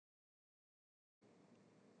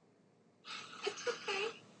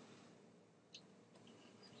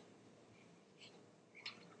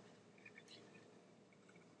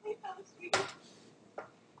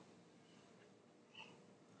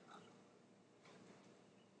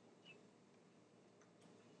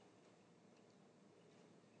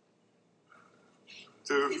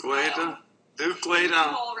Duke lay down. Duke lay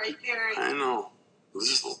down. Right there. I know.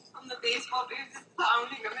 On the baseball bat, just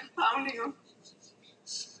pounding him and pounding him.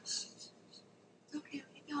 It's okay,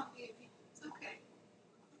 lay down, baby. It's okay.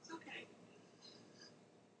 It's okay.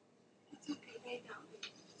 It's okay, lay down,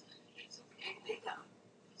 baby. It's okay, lay down.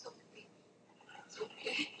 It's okay. It's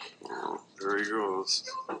okay. Oh, there he goes.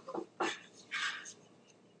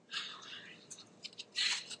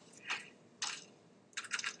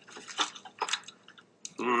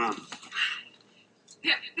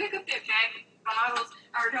 Pick up that bag of bottles.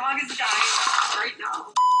 Our dog is dying right now.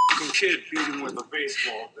 Some kid beat him with a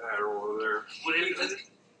baseball bat over there. What happened?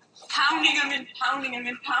 Pounding him and pounding him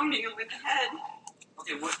and pounding him with the head.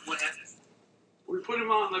 Okay, what happened? We put him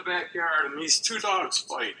out in the backyard, and these two dogs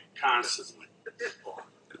fight constantly.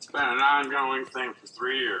 It's been an ongoing thing for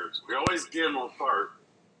 3 years. We always get them apart,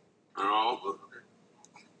 and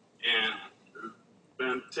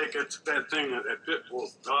been tickets, that thing that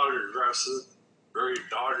Pitbull's dog aggressive, very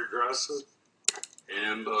dog aggressive,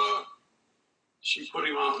 and she put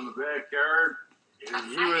him out in the backyard, and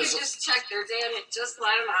he I was. had just checked. Their dad had just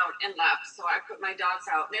let him out and left, so I put my dogs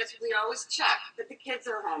out. And that's what we always check, that the kids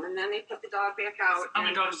are home, and then they put the dog back out. How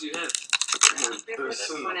many dogs do you have? And this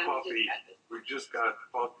and the puppy. We just got the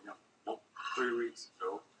puppy 3 weeks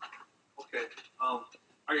ago. Okay.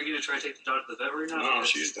 Are you gonna try to take the dog to the vet right now? No,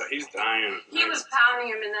 he's dying. He was pounding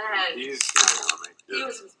him in the head. He's not gonna make it. He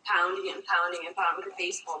was pounding it and pounding and pounding with a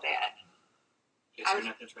baseball bat. Okay, so you're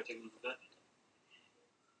not gonna try to take him to the vet?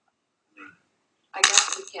 I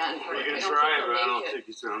guess we can. We can try it, but I don't think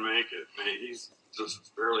he's gonna make it. He's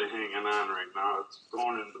just barely hanging on right now. It's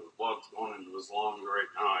going into the blood's going into his lungs right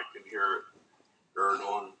now. I can hear it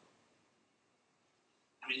gurgling.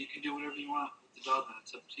 I mean, you can do whatever you want with the dog, then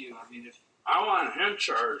it's up to you. I mean, if I want him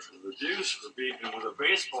charged with abuse for beating him with a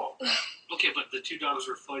baseball bat. okay, but the two dogs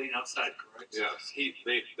were fighting outside, correct? Yes,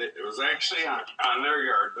 it was actually on their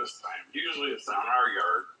yard this time. Usually it's on our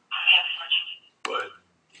yard, but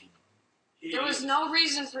there was no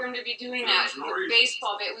reason for him to be doing that with a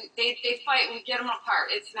baseball bat. They fight and we get them apart.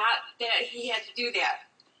 It's not that he had to do that.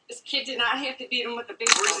 This kid did not have to beat him with a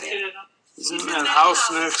baseball bat. Where's the kid at now? he's in that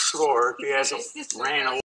house next door. He hasn't ran away.